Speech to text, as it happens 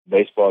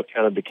baseball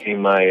kind of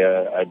became my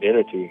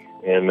identity.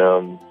 And,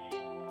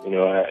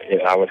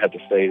 I would have to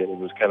say that it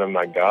was kind of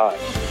my God.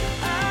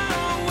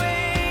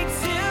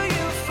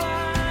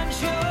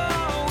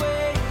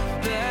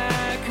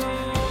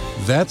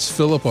 That's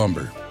Philip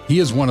Humber. He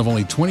is one of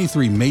only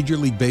 23 Major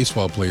League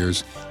Baseball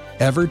players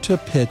ever to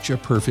pitch a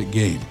perfect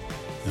game.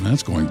 And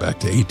that's going back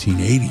to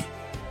 1880.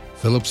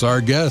 Philip's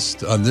our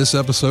guest on this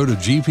episode of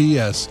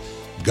GPS,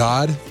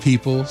 God,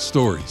 People,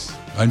 Stories.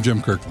 I'm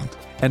Jim Kirkland.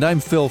 And I'm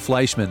Phil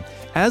Fleischman.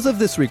 As of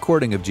this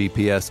recording of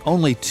GPS,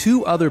 only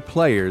 2 other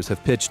players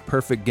have pitched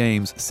perfect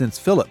games since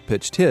Philip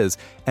pitched his,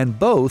 and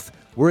both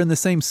were in the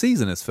same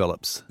season as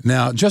Philip's.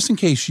 Now, just in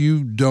case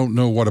you don't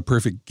know what a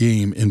perfect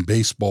game in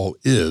baseball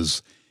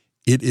is,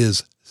 it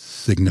is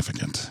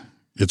significant.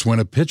 It's when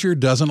a pitcher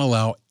doesn't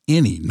allow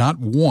any, not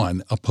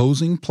one,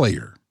 opposing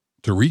player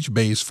to reach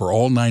base for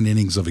all 9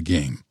 innings of a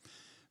game.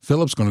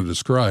 Philip's going to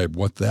describe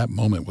what that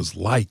moment was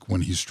like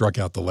when he struck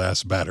out the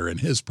last batter in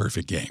his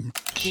perfect game.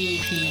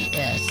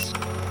 GPS.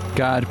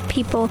 God,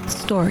 People,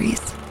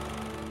 Stories.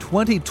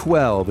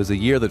 2012 is a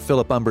year that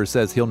Philip Humber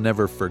says he'll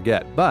never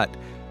forget, but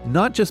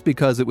not just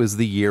because it was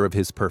the year of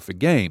his perfect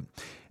game.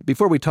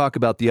 Before we talk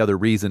about the other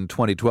reason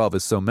 2012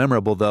 is so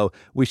memorable, though,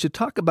 we should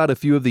talk about a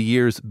few of the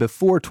years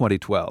before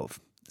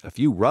 2012. A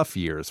few rough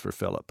years for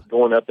Philip.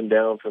 Going up and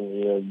down from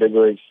big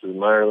leagues to the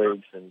minor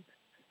leagues, and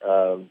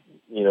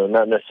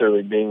not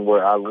necessarily being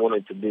where I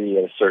wanted to be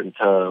at a certain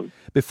time.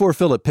 Before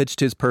Philip pitched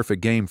his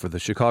perfect game for the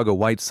Chicago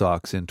White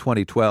Sox in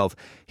 2012,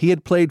 he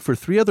had played for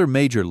 3 other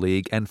major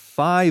league and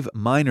 5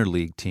 minor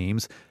league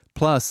teams.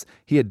 Plus,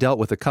 he had dealt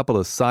with a couple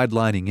of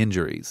sidelining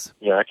injuries.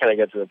 I kind of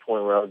got to the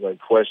point where I was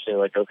questioning,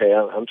 okay,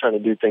 I'm trying to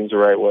do things the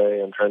right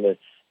way. I'm trying to,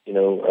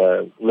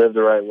 live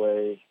the right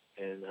way,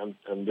 and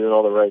I'm doing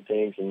all the right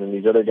things. And then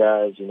these other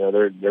guys,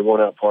 they're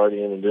going out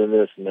partying and doing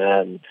this and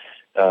that, and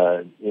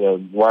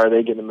why are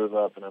they getting to move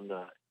up and I'm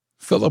not?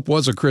 Philip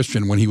was a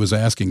Christian when he was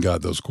asking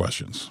God those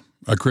questions.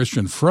 A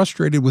Christian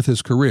frustrated with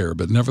his career,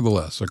 but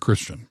nevertheless a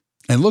Christian.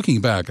 And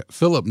looking back,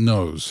 Philip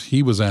knows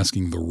he was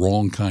asking the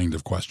wrong kind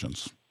of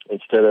questions.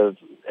 Instead of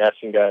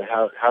asking God,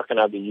 how can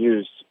I be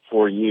used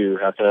for you?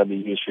 How can I be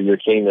used for your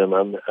kingdom?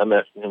 I'm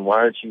asking him, why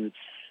aren't you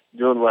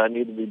doing what I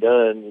need to be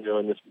done,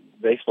 in this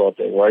baseball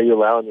thing? Why are you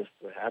allowing this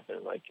to happen?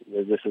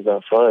 This is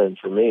not fun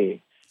for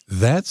me.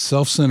 That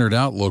self-centered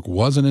outlook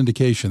was an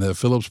indication that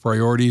Philip's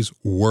priorities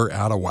were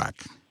out of whack.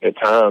 At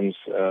times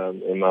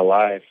in my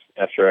life,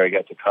 after I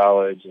got to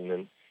college and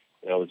then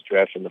I was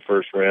drafted in the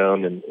first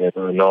round and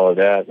all of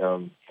that,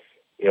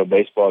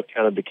 baseball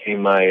kind of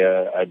became my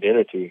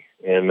identity.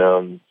 And,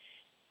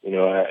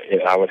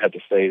 I would have to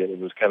say that it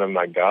was kind of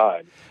my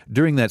God.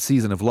 During that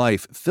season of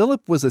life,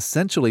 Philip was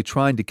essentially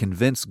trying to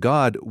convince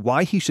God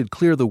why he should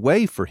clear the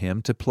way for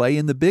him to play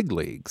in the big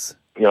leagues.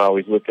 I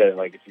always looked at it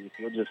like, if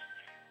you'll just,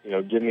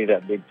 give me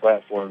that big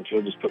platform, if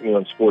you'll just put me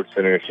on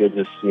SportsCenter, if you'll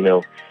just,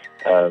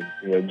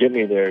 get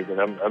me there, then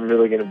I'm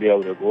really going to be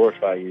able to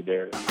glorify you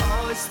there. I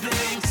always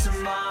think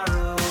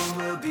tomorrow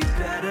will be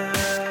better.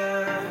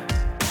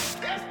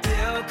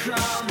 There'll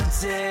come a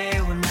day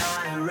when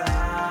I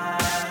arrive.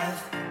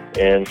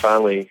 And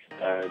finally,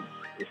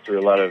 just through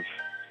a lot of,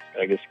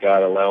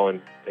 God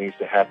allowing things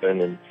to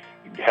happen and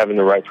having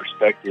the right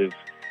perspective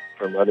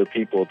from other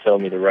people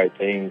telling me the right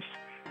things,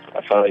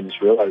 I finally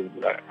just realized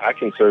I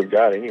can serve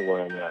God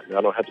anywhere I'm at.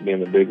 I don't have to be in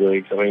the big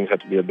leagues. I don't even have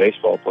to be a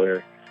baseball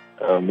player.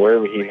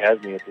 Wherever he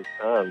has me at this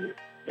time,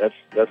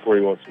 that's where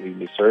he wants me to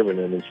be serving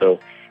him. And so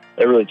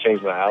that really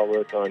changed my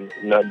outlook on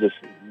not just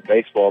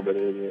baseball, but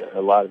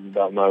a lot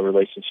about my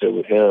relationship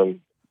with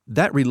him.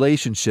 That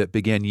relationship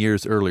began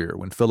years earlier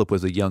when Philip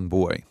was a young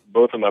boy.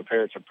 Both of my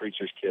parents are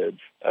preachers' kids.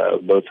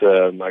 Both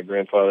my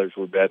grandfathers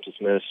were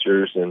Baptist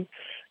ministers and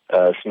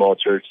small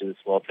churches,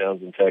 small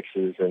towns in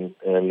Texas, and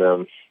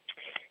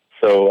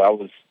so I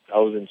was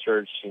in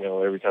church,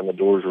 every time the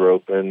doors were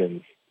open,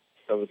 and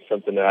that was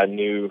something that I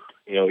knew,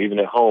 even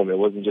at home. It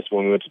wasn't just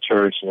when we went to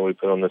church, we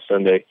put on the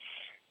Sunday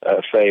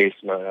face.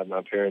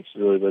 My parents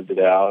really lived it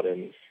out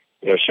and,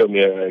 showed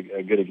me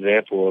a good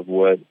example of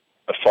what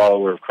a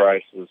follower of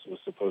Christ was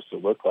supposed to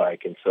look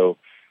like. And so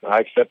I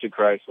accepted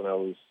Christ when I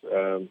was,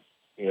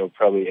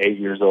 probably 8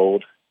 years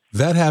old.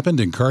 That happened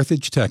in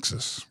Carthage,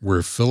 Texas,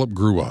 where Philip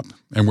grew up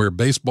and where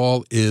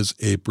baseball is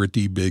a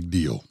pretty big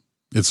deal.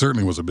 It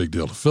certainly was a big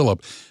deal to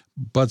Philip,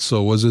 but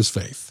so was his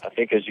faith. I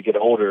think as you get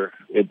older,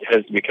 it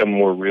has to become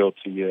more real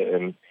to you.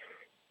 And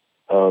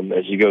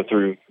as you go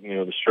through,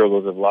 the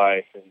struggles of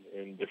life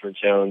and different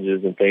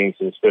challenges and things,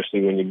 and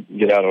especially when you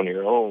get out on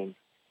your own,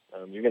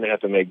 you're going to have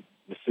to make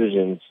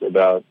decisions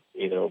about,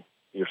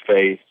 your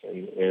faith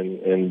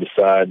and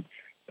decide,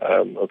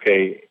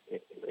 okay,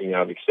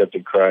 I've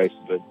accepted Christ,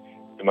 but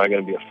am I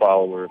going to be a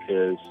follower of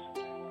his,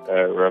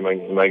 or am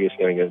I just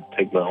going to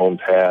take my own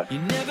path?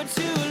 You're never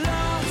too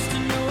lost to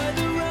know where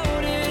the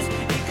road is.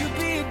 It could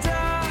be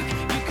dark,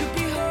 it could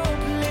be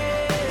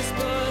hopeless,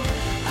 but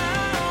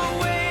I'll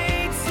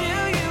wait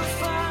till you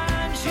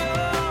find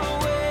your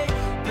way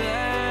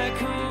back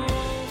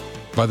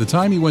home. By the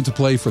time he went to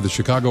play for the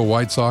Chicago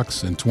White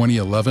Sox in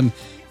 2011,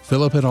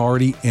 Philip had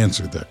already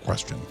answered that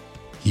question.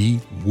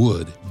 he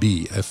would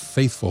be a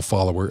faithful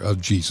follower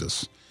of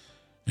Jesus.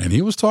 And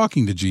he was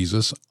talking to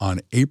Jesus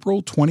on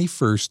April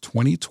 21st,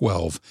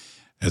 2012,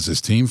 as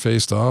his team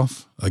faced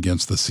off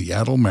against the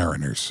Seattle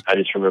Mariners. I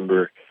just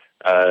remember,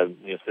 sitting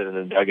in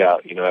the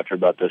dugout, after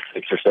about the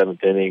 6th or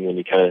 7th inning, when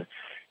you kind of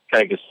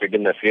just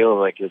getting that feeling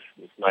like this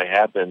might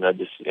happen. I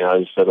just said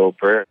a little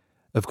prayer.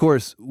 Of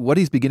course, what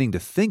he's beginning to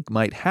think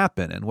might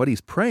happen and what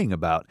he's praying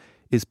about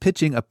is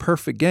pitching a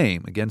perfect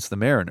game against the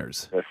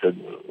Mariners. I said,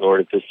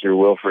 Lord, if it's your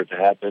will for it to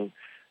happen,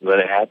 let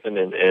it happen,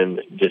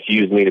 and just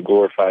use me to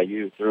glorify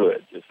you through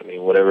it.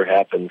 Whatever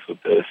happens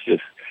with this,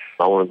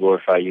 I want to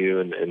glorify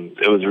you. And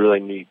it was a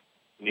really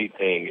neat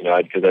thing,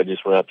 because I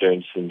just went out there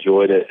and just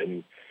enjoyed it,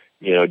 and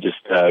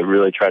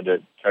really tried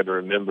to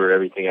remember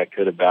everything I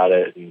could about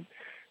it, and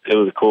it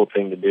was a cool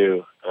thing to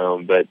do.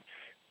 But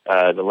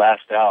the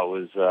last out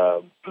was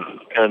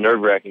kind of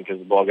nerve-wracking because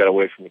the ball got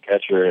away from the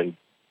catcher, and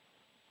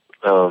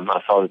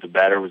I saw that the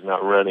batter was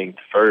not running to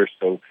first,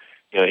 so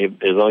as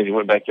long as he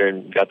went back there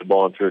and got the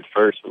ball and threw it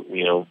first,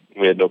 we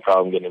had no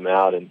problem getting him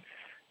out. And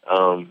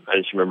I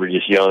just remember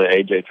just yelling at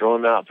AJ, throw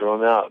him out.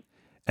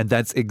 And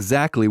that's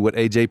exactly what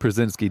AJ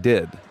Pierzynski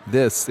did.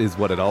 This is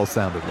what it all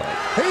sounded like.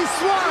 He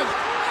swung.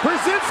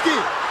 Pierzynski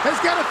has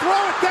got to throw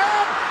it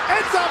down.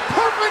 It's a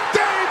perfect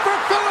game for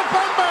Philip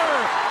Humber.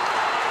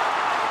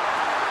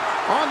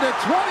 On the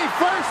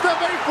 21st of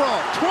April,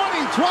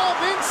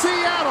 2012 in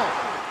Seattle.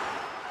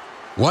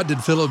 What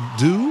did Philip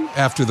do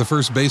after the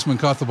first baseman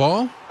caught the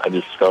ball? I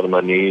just fell to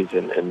my knees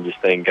and just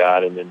thanked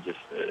God. And then just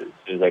as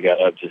soon as I got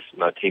up, just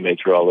my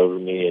teammates were all over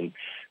me. And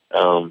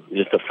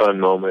just a fun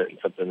moment and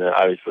something that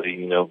obviously,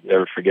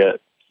 never forget.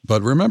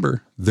 But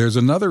remember, there's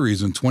another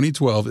reason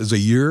 2012 is a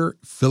year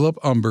Philip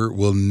Humber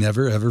will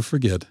never, ever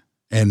forget.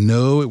 And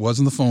no, it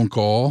wasn't the phone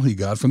call he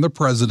got from the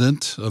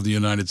President of the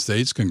United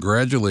States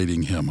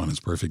congratulating him on his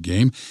perfect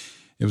game.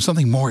 It was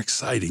something more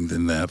exciting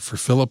than that for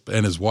Philip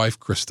and his wife,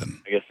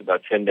 Kristen. I guess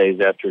about 10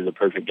 days after the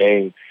perfect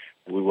game,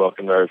 we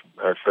welcomed our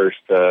first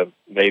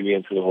baby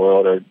into the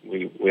world.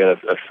 We had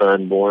a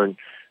son born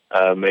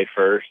May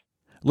 1st.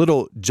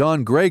 Little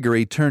John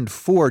Gregory turned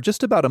 4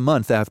 just about a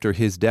month after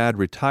his dad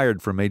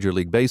retired from Major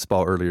League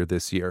Baseball earlier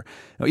this year.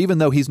 Now, even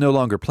though he's no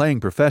longer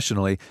playing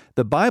professionally,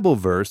 the Bible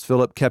verse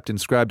Philip kept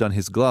inscribed on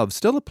his glove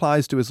still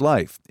applies to his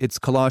life. It's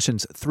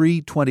Colossians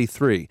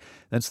 3:23.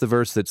 That's the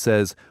verse that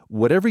says,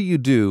 "Whatever you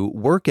do,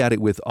 work at it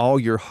with all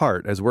your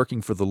heart as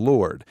working for the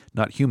Lord,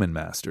 not human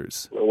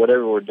masters."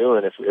 Whatever we're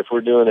doing, if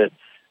we're doing it,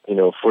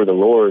 for the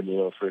Lord,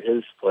 for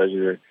His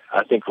pleasure,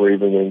 I think we're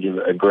even going to give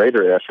a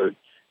greater effort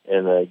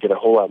and get a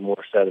whole lot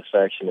more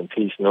satisfaction and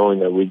peace knowing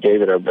that we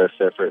gave it our best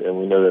effort, and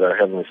we know that our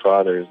Heavenly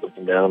Father is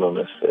looking down on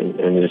us and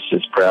is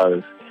just proud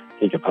as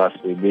He could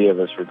possibly be of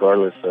us,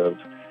 regardless of,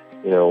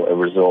 a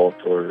result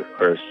or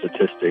a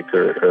statistic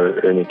or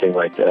anything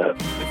like that.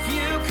 If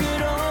you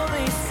could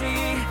only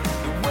see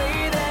the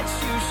way that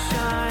you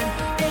shine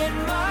in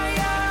my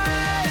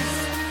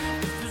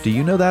eyes. Do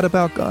you know that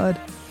about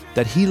God?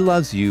 That He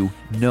loves you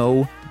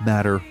no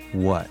matter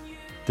what.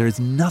 There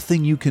is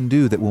nothing you can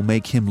do that will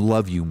make Him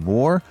love you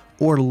more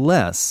or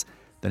less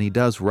than He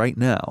does right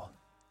now.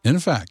 In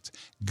fact,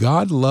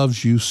 God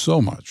loves you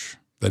so much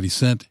that He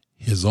sent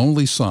His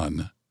only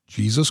Son,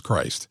 Jesus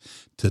Christ,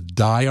 to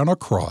die on a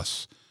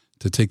cross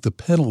to take the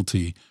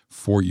penalty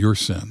for your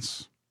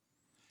sins.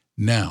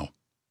 Now,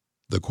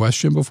 the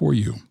question before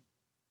you,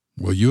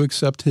 will you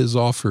accept His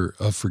offer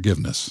of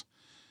forgiveness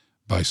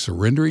by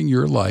surrendering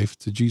your life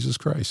to Jesus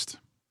Christ?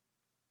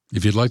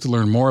 If you'd like to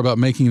learn more about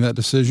making that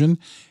decision,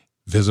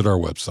 visit our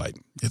website.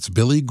 It's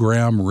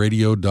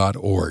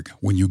billygrahamradio.org.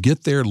 When you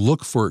get there,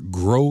 look for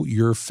Grow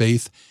Your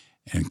Faith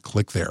and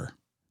click there.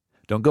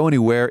 Don't go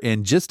anywhere.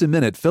 In just a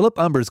minute, Philip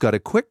Humber's got a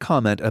quick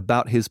comment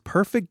about his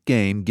perfect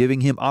game,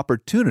 giving him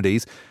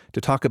opportunities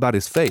to talk about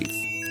his faith.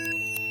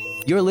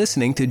 You're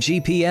listening to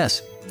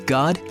GPS,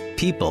 God,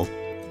 People,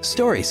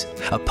 Stories,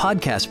 a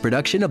podcast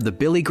production of the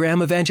Billy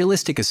Graham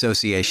Evangelistic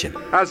Association.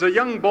 As a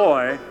young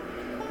boy,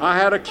 I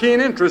had a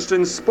keen interest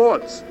in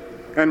sports,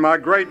 and my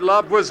great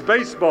love was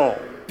baseball.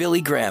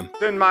 Billy Graham.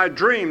 In my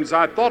dreams,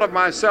 I thought of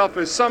myself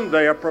as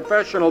someday a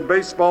professional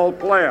baseball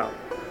player.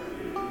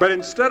 But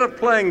instead of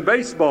playing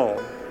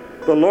baseball,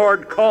 the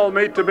Lord called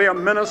me to be a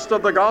minister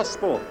of the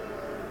gospel.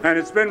 And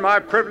it's been my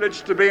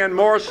privilege to be in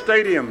more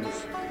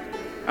stadiums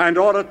and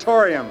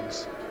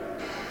auditoriums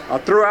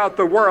throughout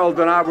the world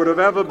than I would have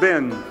ever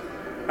been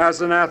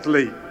as an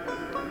athlete.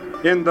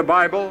 In the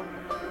Bible,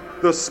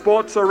 the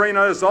sports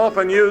arena is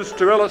often used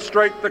to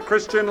illustrate the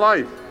Christian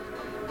life.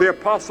 The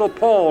Apostle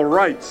Paul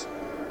writes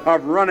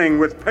of running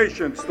with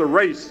patience the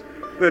race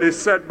that is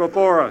set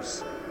before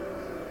us.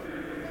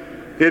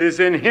 It is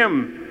in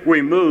Him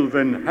we move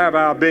and have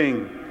our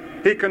being.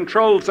 He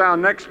controls our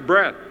next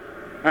breath,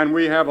 and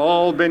we have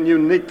all been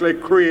uniquely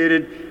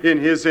created in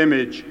His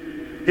image.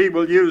 He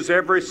will use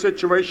every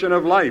situation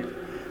of life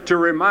to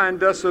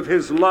remind us of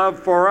His love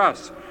for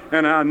us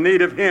and our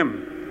need of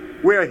Him.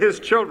 We are His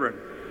children,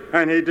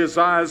 and He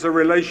desires a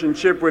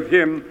relationship with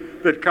Him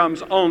that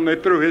comes only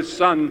through His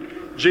Son,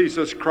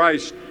 Jesus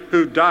Christ,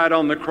 who died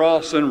on the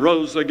cross and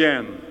rose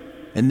again.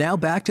 And now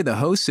back to the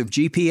hosts of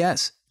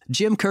GPS,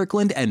 Jim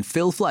Kirkland and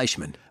Phil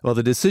Fleischman. Well,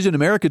 the Decision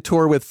America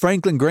Tour with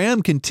Franklin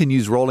Graham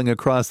continues rolling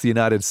across the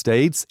United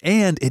States,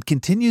 and it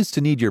continues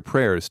to need your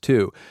prayers,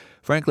 too.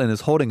 Franklin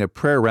is holding a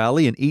prayer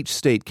rally in each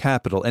state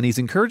capital, and he's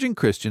encouraging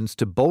Christians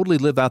to boldly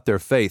live out their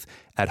faith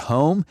at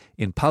home,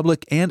 in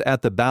public, and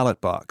at the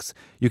ballot box.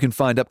 You can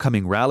find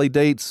upcoming rally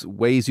dates,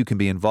 ways you can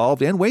be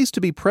involved, and ways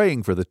to be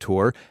praying for the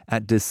tour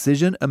at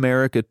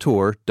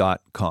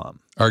DecisionAmericaTour.com.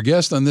 Our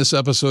guest on this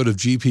episode of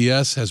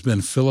GPS has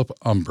been Philip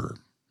Humber.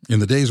 In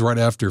the days right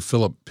after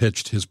Philip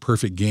pitched his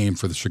perfect game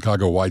for the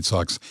Chicago White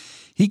Sox,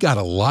 he got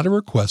a lot of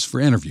requests for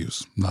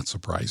interviews, not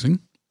surprising.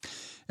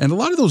 And a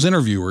lot of those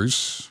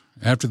interviewers,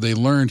 after they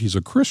learned he's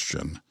a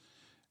Christian,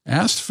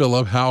 asked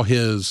Philip how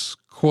his,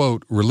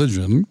 quote,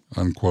 religion,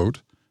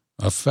 unquote,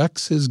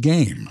 affects his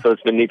game. So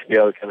it's been neat to be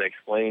able to kind of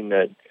explain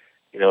that,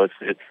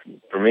 it's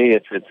for me,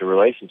 it's a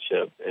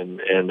relationship,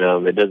 and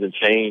it doesn't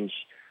change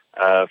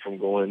from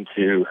going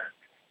to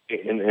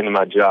into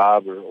my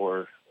job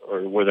or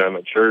whether I'm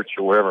at church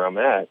or wherever I'm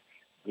at.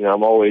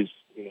 I'm always,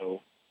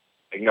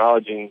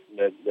 acknowledging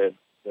that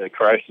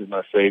Christ is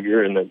my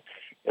Savior and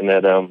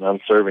that I'm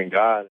serving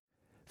God.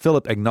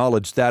 Philip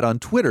acknowledged that on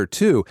Twitter,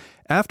 too.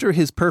 After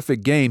his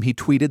perfect game, he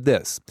tweeted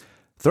this: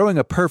 "Throwing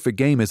a perfect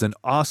game is an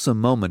awesome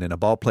moment in a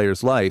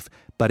ballplayer's life,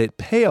 but it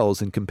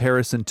pales in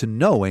comparison to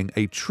knowing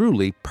a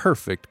truly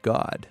perfect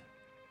God."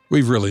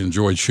 We've really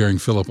enjoyed sharing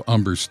Philip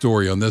Humber's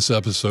story on this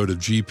episode of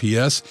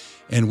GPS,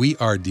 and we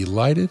are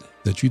delighted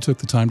that you took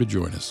the time to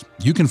join us.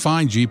 You can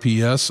find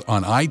GPS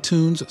on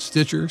iTunes,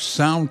 Stitcher,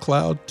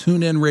 SoundCloud,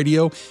 TuneIn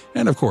Radio,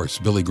 and of course,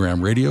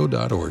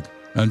 BillyGrahamRadio.org.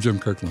 I'm Jim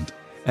Kirkland.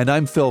 And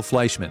I'm Phil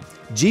Fleischman.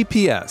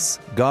 GPS,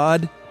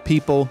 God,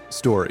 People,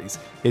 Stories.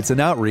 It's an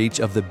outreach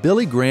of the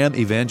Billy Graham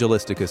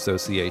Evangelistic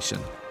Association.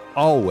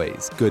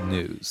 Always good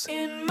news.